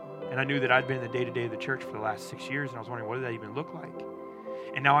gospel. And I knew that I'd been in the day-to-day of the church for the last 6 years, and I was wondering, what did that even look like?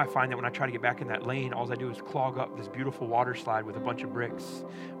 And now I find that when I try to get back in that lane, all I do is clog up this beautiful water slide with a bunch of bricks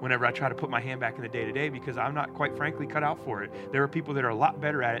whenever I try to put my hand back in the day-to-day, because I'm not, quite frankly, cut out for it. There are people that are a lot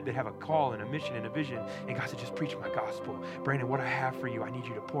better at it, that have a call and a mission and a vision. And God said, just preach my gospel. Brandon, what I have for you, I need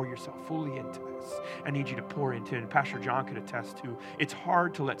you to pour yourself fully into this. I need you to pour into it. And Pastor John could attest to, it's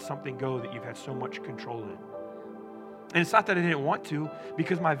hard to let something go that you've had so much control in. And it's not that I didn't want to,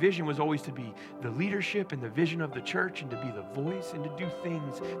 because my vision was always to be the leadership and the vision of the church and to be the voice and to do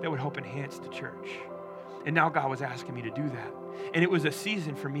things that would help enhance the church. And now God was asking me to do that. And it was a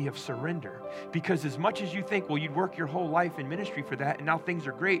season for me of surrender, because as much as you think, well, you'd work your whole life in ministry for that, and now things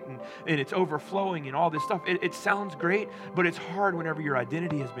are great and it's overflowing and all this stuff. It sounds great, but it's hard whenever your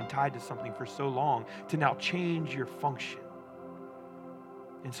identity has been tied to something for so long to now change your function.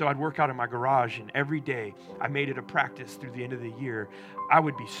 And so I'd work out in my garage, and every day I made it a practice through the end of the year. I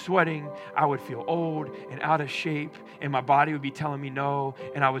would be sweating, I would feel old and out of shape, and my body would be telling me no,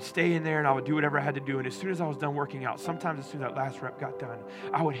 and I would stay in there and I would do whatever I had to do. And as soon as I was done working out, sometimes as soon as that last rep got done,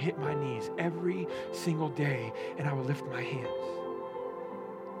 I would hit my knees every single day, and I would lift my hands.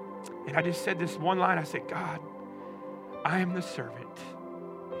 And I just said this one line. I said, God, I am the servant.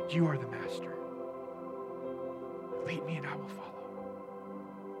 You are the master. Lead me and I will follow.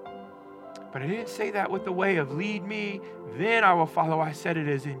 But I didn't say that with the way of lead me, then I will follow. I said it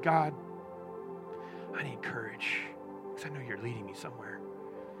as in, God, I need courage because I know you're leading me somewhere.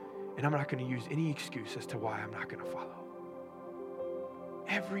 And I'm not going to use any excuse as to why I'm not going to follow.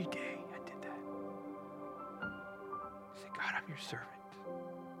 Every day I did that. I said, God, I'm your servant.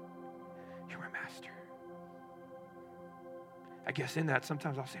 You're my master. I guess in that,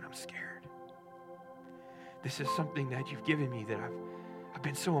 sometimes I'll say, I'm scared. This is something that you've given me that I've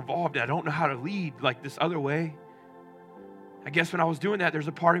been so involved in. I don't know how to lead like this other way. I guess when I was doing that, there's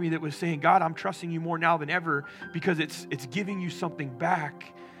a part of me that was saying, God, I'm trusting you more now than ever because it's giving you something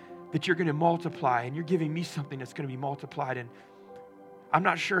back that you're going to multiply, and you're giving me something that's going to be multiplied. And I'm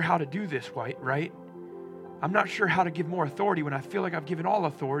not sure how to do this, right? I'm not sure how to give more authority when I feel like I've given all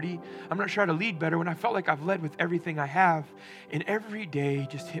authority. I'm not sure how to lead better when I felt like I've led with everything I have. And every day,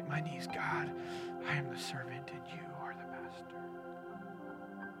 just hit my knees. God, I am the servant and you are the master.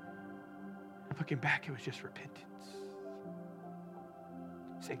 Looking back, it was just repentance.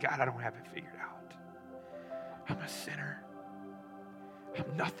 Say, God, I don't have it figured out. I'm a sinner.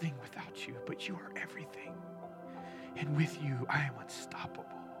 I'm nothing without you, but you are everything. And with you, I am unstoppable.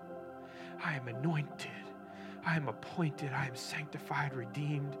 I am anointed. I am appointed. I am sanctified,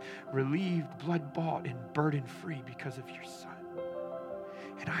 redeemed, relieved, blood-bought, and burden-free because of your Son.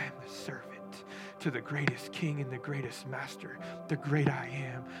 And I am the servant to the greatest King and the greatest Master, the great I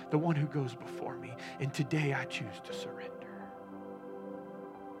am, the one who goes before me. And today I choose to surrender.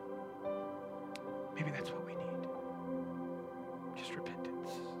 Maybe that's what we need. Just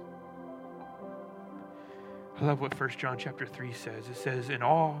repentance. I love what 1 John chapter 3 says. It says, and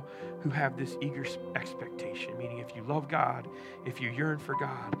all who have this eager expectation, meaning if you love God, if you yearn for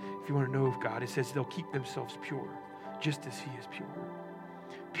God, if you want to know of God, it says they'll keep themselves pure, just as he is pure.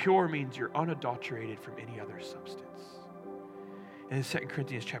 Pure means you're unadulterated from any other substance. And in 2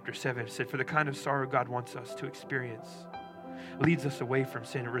 Corinthians chapter 7, it said, for the kind of sorrow God wants us to experience leads us away from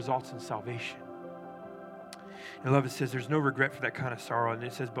sin and results in salvation. And I love it says there's no regret for that kind of sorrow. And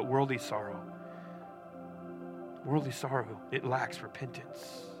it says, but worldly sorrow, it lacks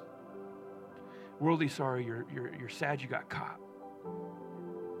repentance. Worldly sorrow, you're sad you got caught.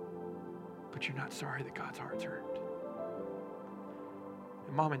 But you're not sorry that God's heart's hurt.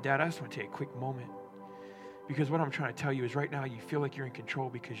 And Mom and Dad, I just want to take a quick moment. Because what I'm trying to tell you is right now you feel like you're in control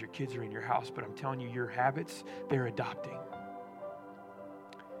because your kids are in your house. But I'm telling you, your habits, they're adopting.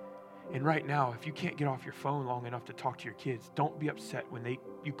 And right now, if you can't get off your phone long enough to talk to your kids, don't be upset when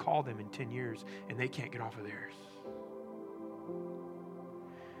you call them in 10 years and they can't get off of theirs.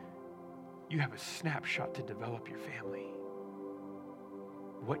 You have a snapshot to develop your family.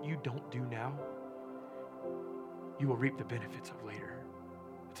 What you don't do now, you will reap the benefits of later.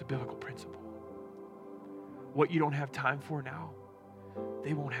 It's a biblical principle. What you don't have time for now,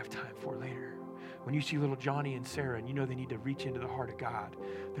 they won't have time for later. When you see little Johnny and Sarah and you know they need to reach into the heart of God,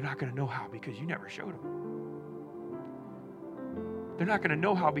 they're not going to know how because you never showed them. They're not going to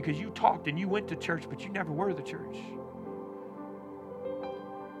know how because you talked and you went to church, but you never were the church.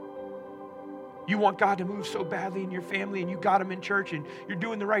 You want God to move so badly in your family and you got them in church and you're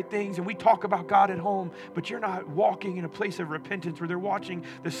doing the right things and we talk about God at home, but you're not walking in a place of repentance where they're watching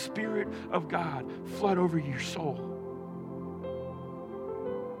the Spirit of God flood over your soul.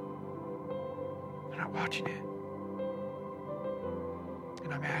 Watching it.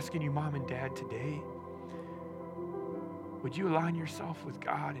 And I'm asking you, Mom and Dad, today, would you align yourself with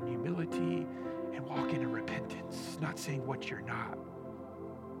God in humility and walk into repentance, not saying what you're not,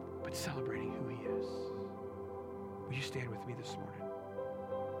 but celebrating who he is? Will you stand with me this morning?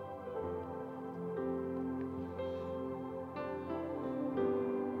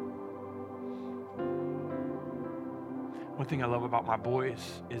 One thing I love about my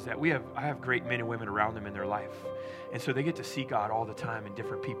boys is that I have great men and women around them in their life. And so they get to see God all the time in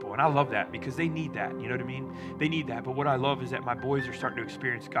different people. And I love that because they need that. You know what I mean? They need that. But what I love is that my boys are starting to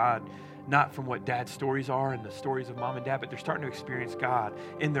experience God, not from what Dad's stories are and the stories of Mom and Dad, but they're starting to experience God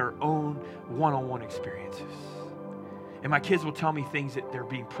in their own one-on-one experiences. And my kids will tell me things that they're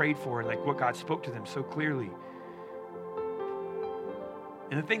being prayed for and like what God spoke to them so clearly.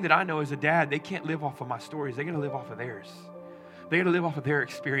 And the thing that I know as a dad, they can't live off of my stories. They got to live off of theirs. They got to live off of their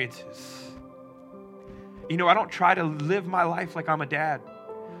experiences. You know, I don't try to live my life like I'm a dad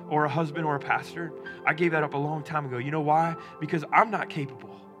or a husband or a pastor. I gave that up a long time ago. You know why? Because I'm not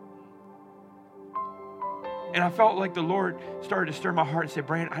capable. And I felt like the Lord started to stir my heart and said,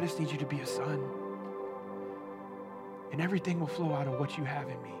 Brandon, I just need you to be a son. And everything will flow out of what you have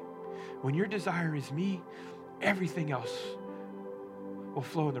in me. When your desire is me, everything else will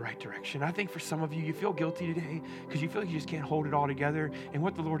flow in the right direction. I think for some of you, you feel guilty today because you feel like you just can't hold it all together. And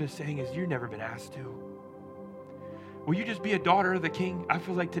what the Lord is saying is you've never been asked to. Will you just be a daughter of the King? I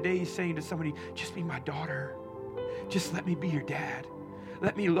feel like today he's saying to somebody, just be my daughter. Just let me be your dad.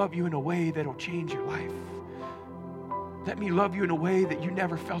 Let me love you in a way that'll change your life. Let me love you in a way that you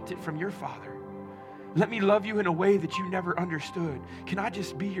never felt it from your father. Let me love you in a way that you never understood. Can I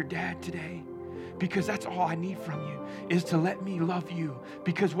just be your dad today? Because that's all I need from you, is to let me love you.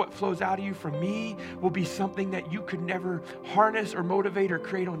 Because what flows out of you from me will be something that you could never harness or motivate or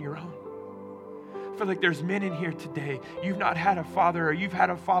create on your own. I feel like there's men in here today. You've not had a father, or you've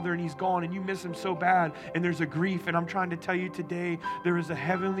had a father and he's gone and you miss him so bad and there's a grief. And I'm trying to tell you today, there is a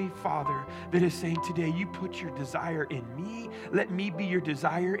heavenly Father that is saying today, you put your desire in me. Let me be your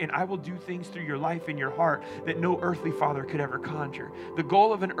desire, and I will do things through your life and your heart that no earthly father could ever conjure. The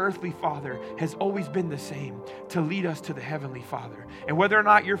goal of an earthly father has always been the same, to lead us to the heavenly Father. And whether or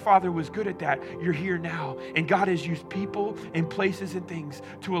not your father was good at that, you're here now. And God has used people and places and things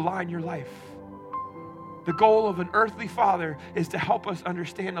to align your life. The goal of an earthly father is to help us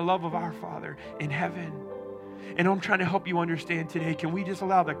understand the love of our Father in heaven. And I'm trying to help you understand today, can we just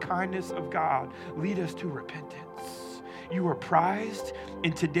allow the kindness of God lead us to repentance? You are prized,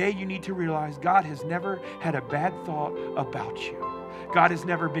 and today you need to realize God has never had a bad thought about you. God has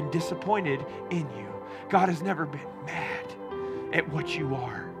never been disappointed in you. God has never been mad at what you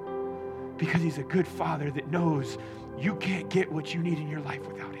are, because he's a good Father that knows you can't get what you need in your life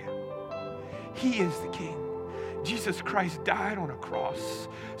without him. He is the King. Jesus Christ died on a cross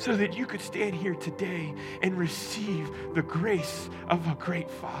so that you could stand here today and receive the grace of a great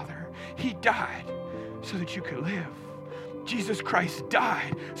Father. He died so that you could live. Jesus Christ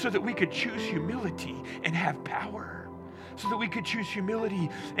died so that we could choose humility and have power. So that we could choose humility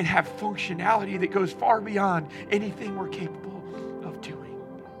and have functionality that goes far beyond anything we're capable of doing.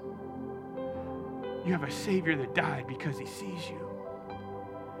 You have a Savior that died because he sees you.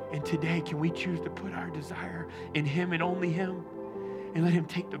 And today, can we choose to put our desire in him and only him, and let him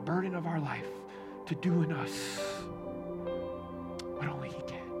take the burden of our life to do in us what only he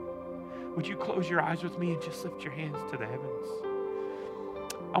can? Would you close your eyes with me and just lift your hands to the heavens?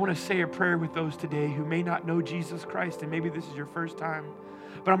 I want to say a prayer with those today who may not know Jesus Christ, and maybe this is your first time.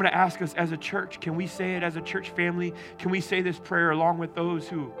 But I'm going to ask us as a church, can we say it as a church family? Can we say this prayer along with those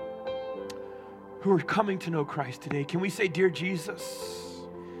who are coming to know Christ today? Can we say, Dear Jesus,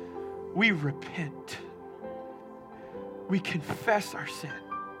 we repent, we confess our sin,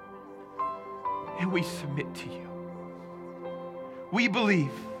 and we submit to you. We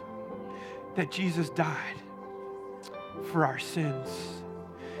believe that Jesus died for our sins,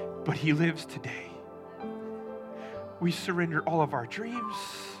 but he lives today. We surrender all of our dreams,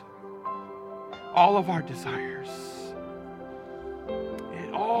 all of our desires,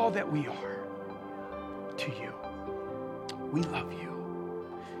 and all that we are to you. We love you.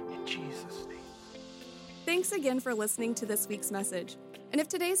 Jesus' name. Thanks again for listening to this week's message. And if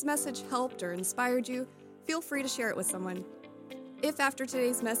today's message helped or inspired you, feel free to share it with someone. If after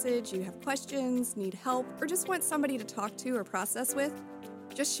today's message you have questions, need help, or just want somebody to talk to or process with,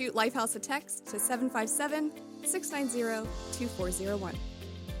 just shoot Lifehouse a text to 757-690-2401.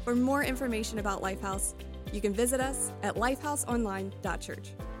 For more information about Lifehouse, you can visit us at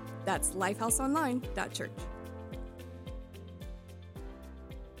lifehouseonline.church. That's lifehouseonline.church.